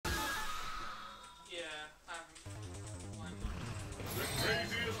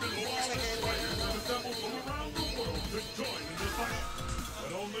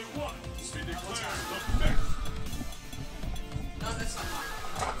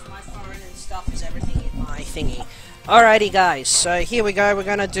stuff is everything in my thingy. Alrighty guys, so here we go, we're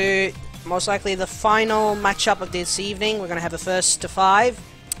gonna do most likely the final matchup of this evening. We're gonna have a first to 5.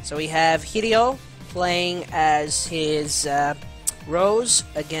 So we have Hieroyo playing as his Rose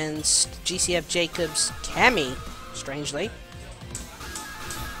against GCF Jacob's Cammy, strangely.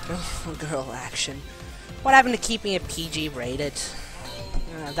 Oh, girl action. What happened to keeping it PG rated?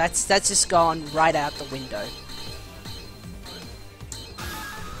 That's just gone right out the window.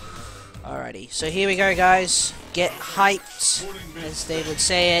 Alrighty, so here we go guys. Get hyped, as they would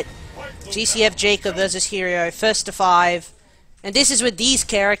say it. GCF Jacob versus Hieroyo, first to 5. And this is with these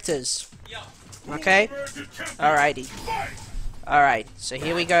characters. Okay? Alrighty. Alright, so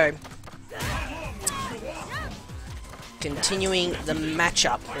here we go. Continuing the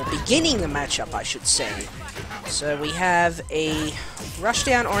matchup, or beginning the matchup I should say. So we have a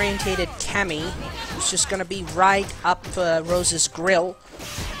rushdown orientated Cammy, who's just going to be right up Rose's grill.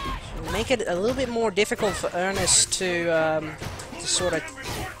 It'll make it a little bit more difficult for Ernest to sort of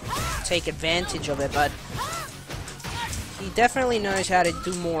take advantage of it, but he definitely knows how to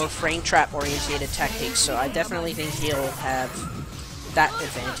do more frame trap orientated tactics, so I definitely think he'll have that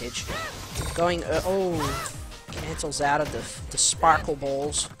advantage. Going, oh, cancels out of the sparkle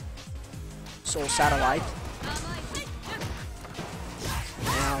balls. Soul Satellite.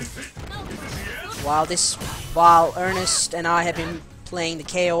 Now, while Ernest and I have been playing the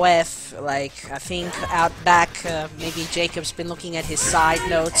KOF, like, I think out back, maybe Jacob's been looking at his side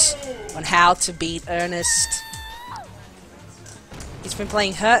notes on how to beat Ernest. He's been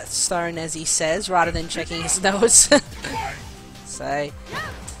playing Hearthstone, as he says, rather than checking his notes. So,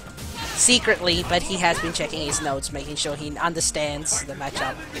 secretly, but he has been checking his notes, making sure he understands the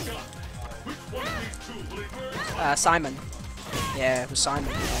matchup. Simon. Yeah, it was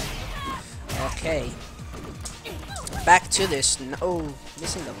Simon. Yeah. Okay. Back to this. No,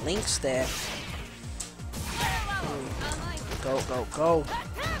 missing the links there. Ooh. Go, go, go.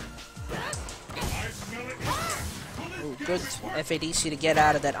 Ooh, good FADC to get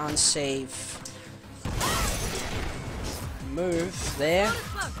out of that unsafe move there.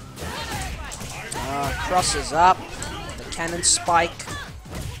 Crosses up. The cannon spike.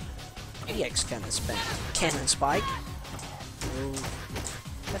 EX cannon spike. Ooh.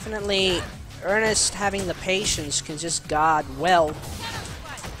 Definitely Ernest having the patience can just guard well.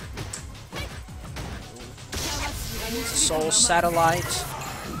 Soul Satellite.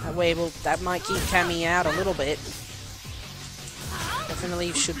 That way that might keep Cammy out a little bit.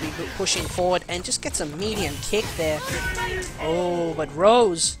 Definitely should be pushing forward and just gets a medium kick there. Oh, but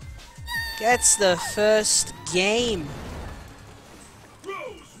Rose gets the first game.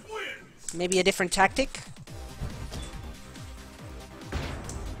 Maybe a different tactic?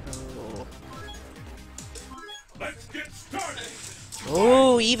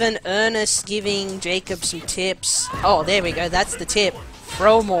 Oh, even Ernest giving Jacob some tips. Oh, there we go, that's the tip.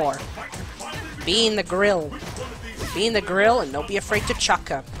 Throw more. Be in the grill. Be in the grill and don't be afraid to chuck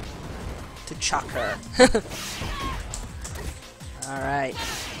her. To chuck her. Alright.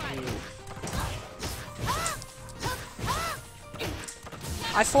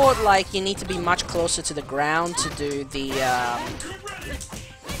 I thought, like, you need to be much closer to the ground to do the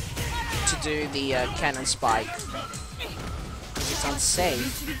cannon spike. It's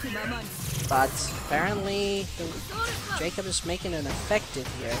unsafe. But apparently Jacob is making it effective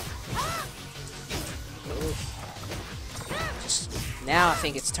here. Oof. Just now I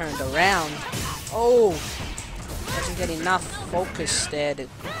think it's turned around. Oh! Doesn't get enough focus there to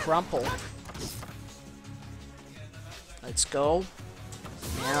crumple. Let's go.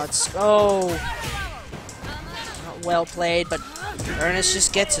 Now it's... Oh! Not well played, but Ernest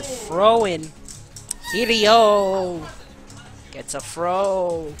just gets a throw in. Hieroyo! Gets a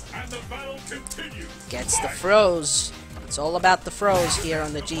throw. Gets the throws. It's all about the throws here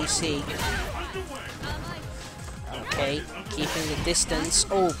on the GC. Okay, keeping the distance.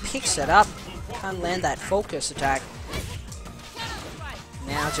 Oh, picks it up. Can't land that focus attack.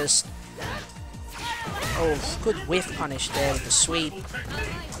 Now just... Oh, good whiff punish there with the sweep.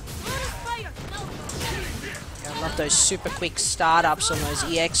 I love those super quick startups on those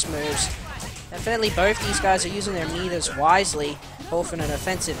EX moves. Definitely both these guys are using their meters wisely, both in an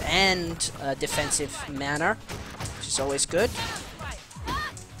offensive and defensive manner, which is always good.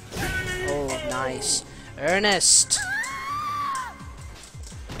 Oh, nice. Ernest!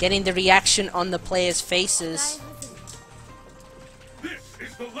 Getting the reaction on the players' faces. This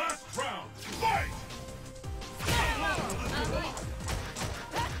is the last round. Fight!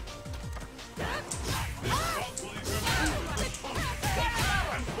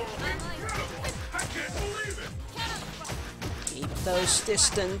 those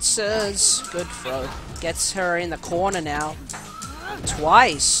distances. Good throw. Gets her in the corner now.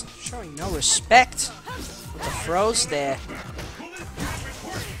 Twice. Showing no respect with the throws there.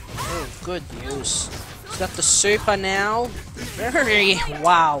 Oh, good news. He's got the super now. Very...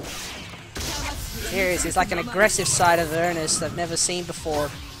 Wow. Seriously, it's like an aggressive side of Ernest I've never seen before.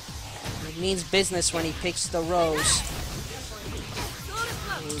 It means business when he picks the Rose.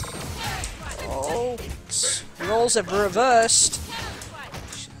 Oh, roles have reversed.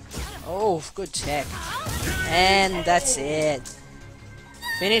 Oh, good tech. And that's it.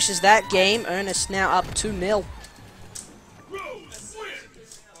 Finishes that game. Ernest now up 2-0.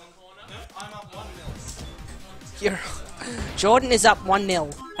 Jordan is up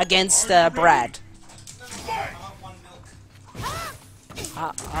 1-0 against Brad.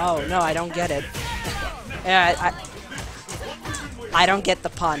 Oh no, I don't get it. Yeah, I don't get the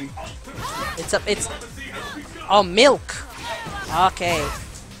pun. It's oh, milk. Okay.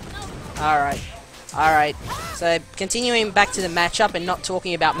 Alright. So continuing back to the matchup and not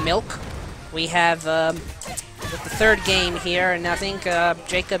talking about milk, we have the third game here, and I think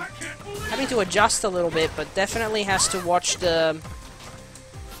Jacob having to adjust a little bit, but definitely has to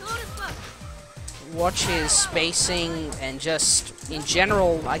watch his spacing and just in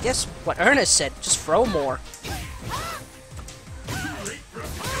general, I guess what Ernest said, just throw more.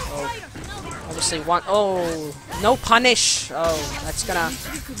 Oh, obviously no punish. Oh, that's gonna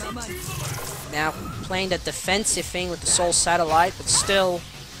now playing the defensive thing with the Soul Satellite, but still.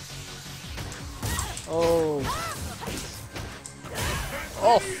 Oh.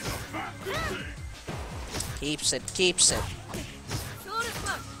 Keeps it.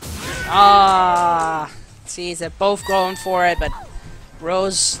 See, they're both going for it, but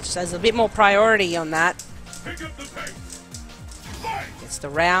Rose just has a bit more priority on that. Gets the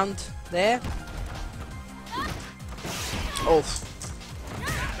round there. Oh.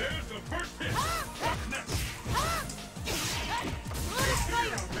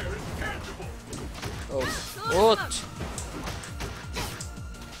 Oh.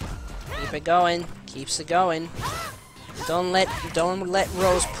 Keep it going. Keeps it going. Don't let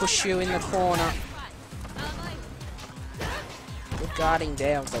Rose push you in the corner. Good guarding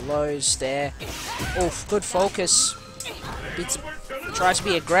there with the lows there. Oof, good focus. Tries to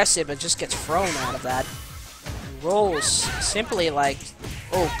be aggressive, but just gets thrown out of that. Rolls simply like,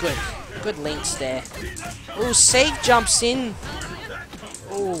 oh, good links there. Oh, safe jumps in.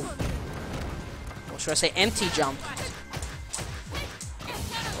 Oh, or should I say empty jump?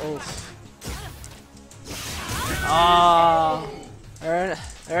 Oh.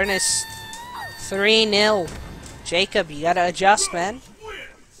 Ernest 3-0. Jacob, you gotta adjust, man.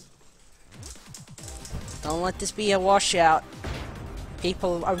 Don't let this be a washout.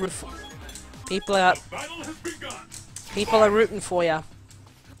 People are rooting for you.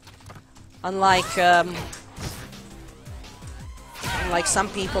 Unlike some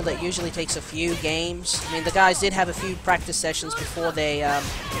people that usually takes a few games. I mean, the guys did have a few practice sessions before they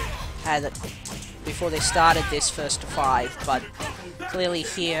before they started this first to 5, but clearly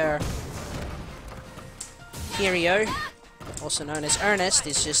Hieroyo, also known as Ernest,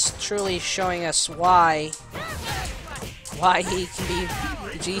 is just truly showing us why he can be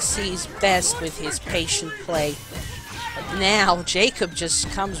the GC's best with his patient play. But now Jacob just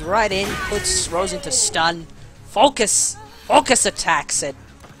comes right in, puts Rose into stun, focus attacks it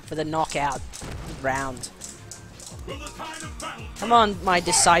for the knockout round. Come on, my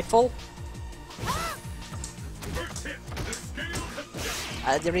disciple.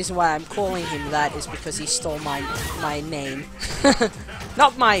 The reason why I'm calling him that is because he stole my name.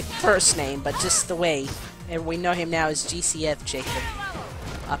 Not my first name, but just the way. And we know him now as GCF Jacob.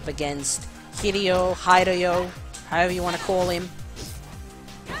 Up against Hieroyo, however you want to call him.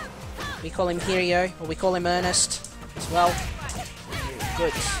 We call him Hieroyo, or we call him Ernest as well.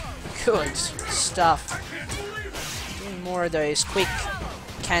 Good stuff. Doing more of those quick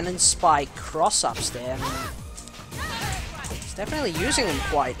cannon spike cross-ups there. I mean, he's definitely using them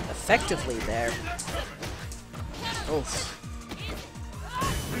quite effectively there. Oof.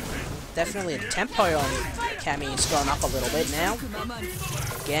 Definitely the tempo on Cammy has gone up a little bit now.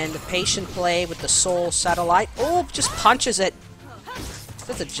 Again, the patient play with the Soul Satellite. Oh, just punches it.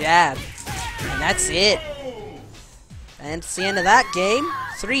 That's a jab. And that's it. And it's the end of that game.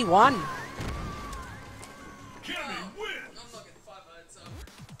 3-1.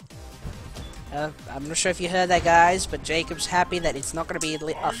 I'm not sure if you heard that, guys, but Jacob's happy that it's not going to be a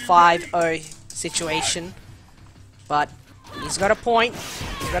 5-0 situation. But he's got a point,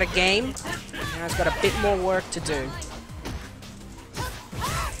 he's got a game, and he's got a bit more work to do.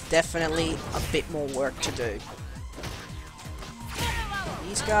 Definitely a bit more work to do.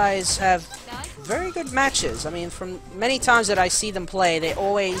 These guys have very good matches. I mean, from many times that I see them play, they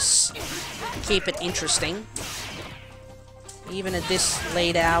always keep it interesting. Even at this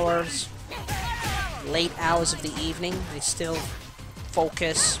late hours of the evening, they still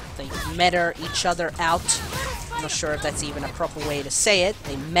focus. They meta each other out. I'm not sure if that's even a proper way to say it.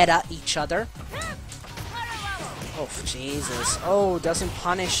 They meta each other. Oh, Jesus. Oh, doesn't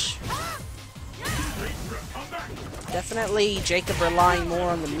punish. Definitely Jacob relying more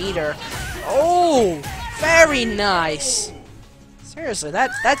on the meter. Oh, very nice. Seriously,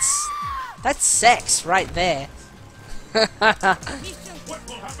 that's sex right there.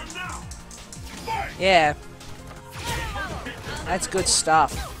 Yeah. That's good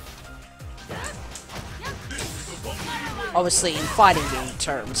stuff. Obviously, in fighting game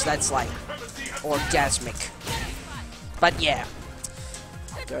terms, that's like orgasmic. But yeah.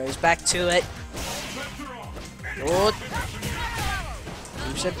 Goes back to it. Good.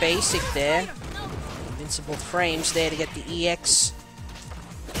 Keeps it basic there. Invincible frames there to get the EX.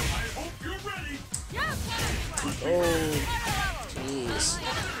 Oh, jeez.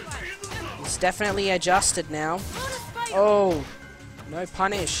 He's definitely adjusted now. Oh, no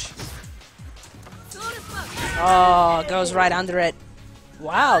punish. Oh, goes right under it.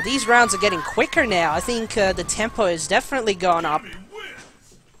 Wow, these rounds are getting quicker now. I think the tempo is definitely gone up.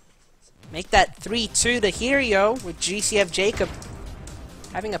 Make that 3-2 to Hieroyo with GCF Jacob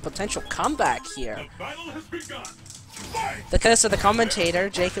having a potential comeback here. The curse of the commentator.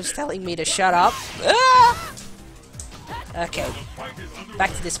 Jacob's telling me to shut up. Ah! Okay,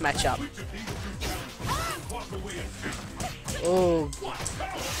 back to this matchup. Oh,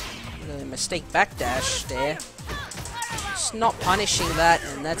 mistake backdash there. Just not punishing that,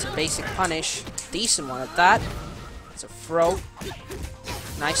 and that's a basic punish. Decent one at that. It's a throw.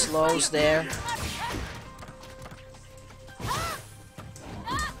 Nice lows there.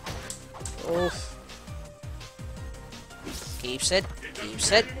 Oof. Keeps it.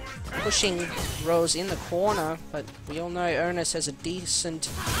 Keeps it. Pushing Rose in the corner, but we all know Ernest has a decent,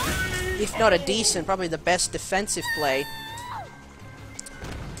 if not a decent, probably the best defensive play.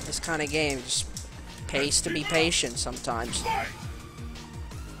 This kind of game just pays to be patient sometimes.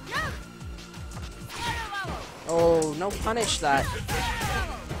 Oh, no punish that.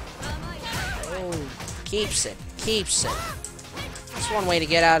 Oh, keeps it. Keeps it. That's one way to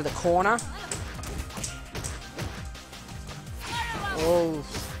get out of the corner. Oh.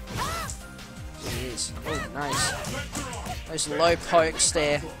 Jeez. Oh, nice. Those low pokes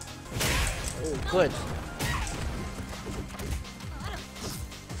there. Oh, good.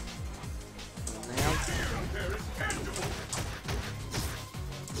 Now.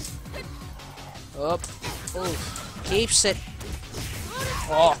 Up. Oh, keeps it.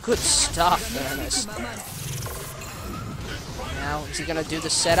 Oh, good stuff, Ernest. Now, is he gonna do the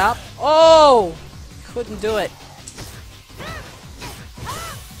setup? Oh! Couldn't do it.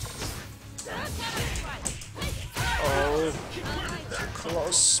 Oh.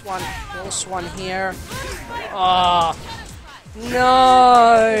 Close one here. Oh.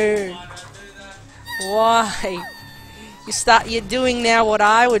 No! Why? You're doing now what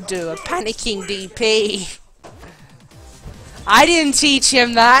I would do, a panicking DP. I didn't teach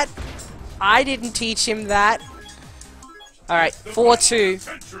him that. I didn't teach him that. Alright, 4-2.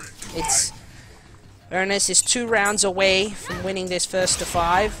 It's Ernest is 2 rounds away from winning this first to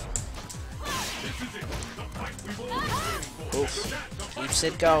 5. Oof. Keeps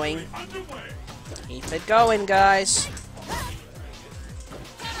it going. Keep it going, guys.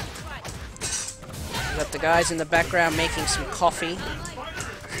 We got the guys in the background making some coffee.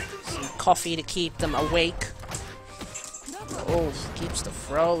 Some coffee to keep them awake. Oh, keeps the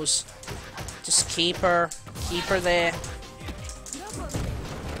throws. Just keep her there.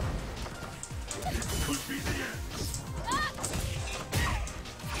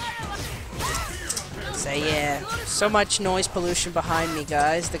 So yeah, so much noise pollution behind me,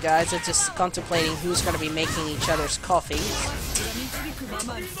 guys. The guys are just contemplating who's going to be making each other's coffee.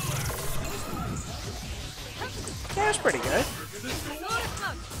 Yeah, it's pretty good.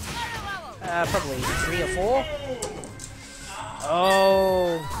 Probably 3 or 4.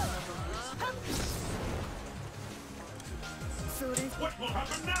 Oh.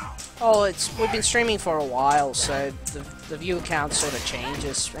 Oh, we've been streaming for a while, so the view count sort of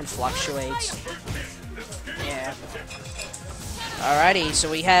changes and fluctuates. Yeah. Alrighty, so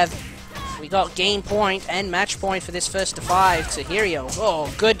we got game point and match point for this first to 5 to Hieroyo.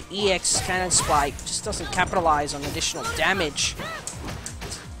 Oh, good EX cannon spike. Just doesn't capitalize on additional damage.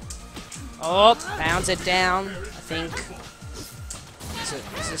 Oh, pounds it down. I think.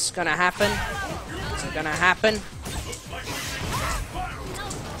 Is this gonna happen? Is it gonna happen?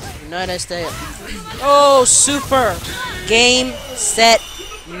 notice that. Oh, super! Game, set,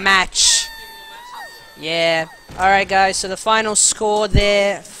 match. Yeah. Alright, guys, so the final score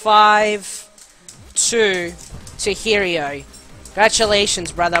there 5-2 to Hieroyo.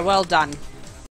 Congratulations, brother. Well done.